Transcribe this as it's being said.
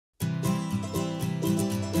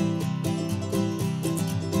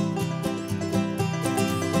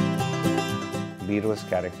Biro's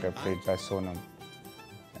character, played by Sonam.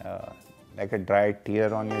 Like a dry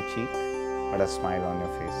tear on your cheek, but a smile on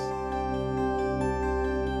your face.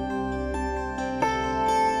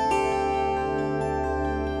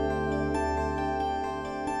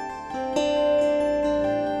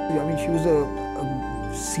 I mean, she was a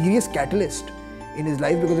serious catalyst in his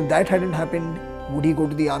life, because if that hadn't happened, would he go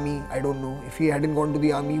to the army? I don't know. If he hadn't gone to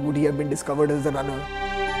the army, would he have been discovered as the runner?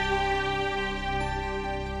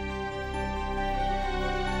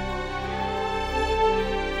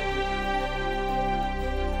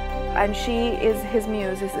 And she is his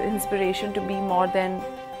muse, his inspiration to be more than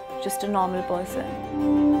just a normal person.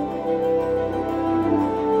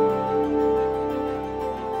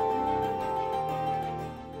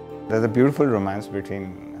 There's a beautiful romance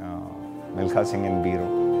between Milkha Singh and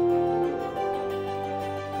Biro.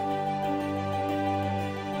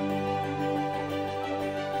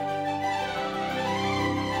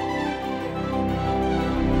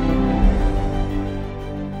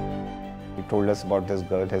 He told us about this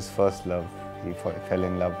girl, his first love, he fell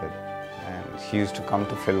in love with. And she used to come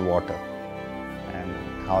to fill water,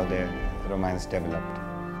 and how their romance developed.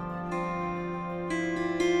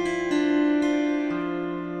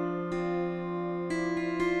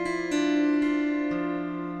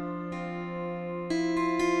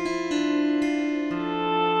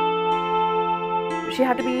 She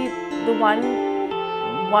had to be the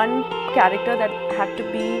one character that had to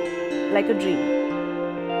be like a dream.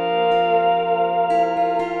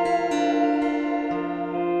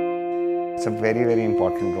 It's a very, very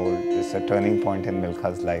important role. It's a turning point in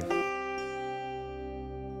Milkha's life.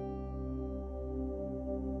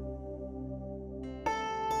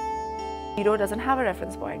 Biro doesn't have a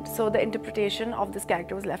reference point, so the interpretation of this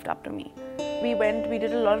character was left up to me. We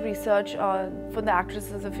did a lot of research for the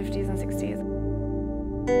actresses of 50s and 60s.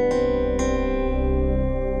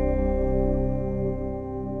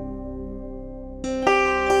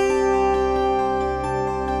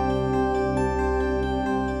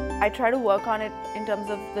 I try to work on it in terms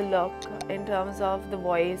of the look, in terms of the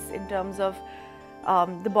voice, in terms of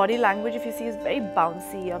the body language. If you see, is very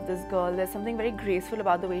bouncy of this girl. There's something very graceful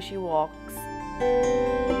about the way she walks.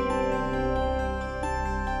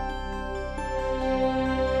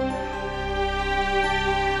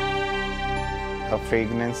 Her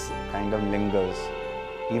fragrance kind of lingers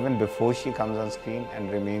even before she comes on screen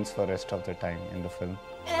and remains for the rest of the time in the film.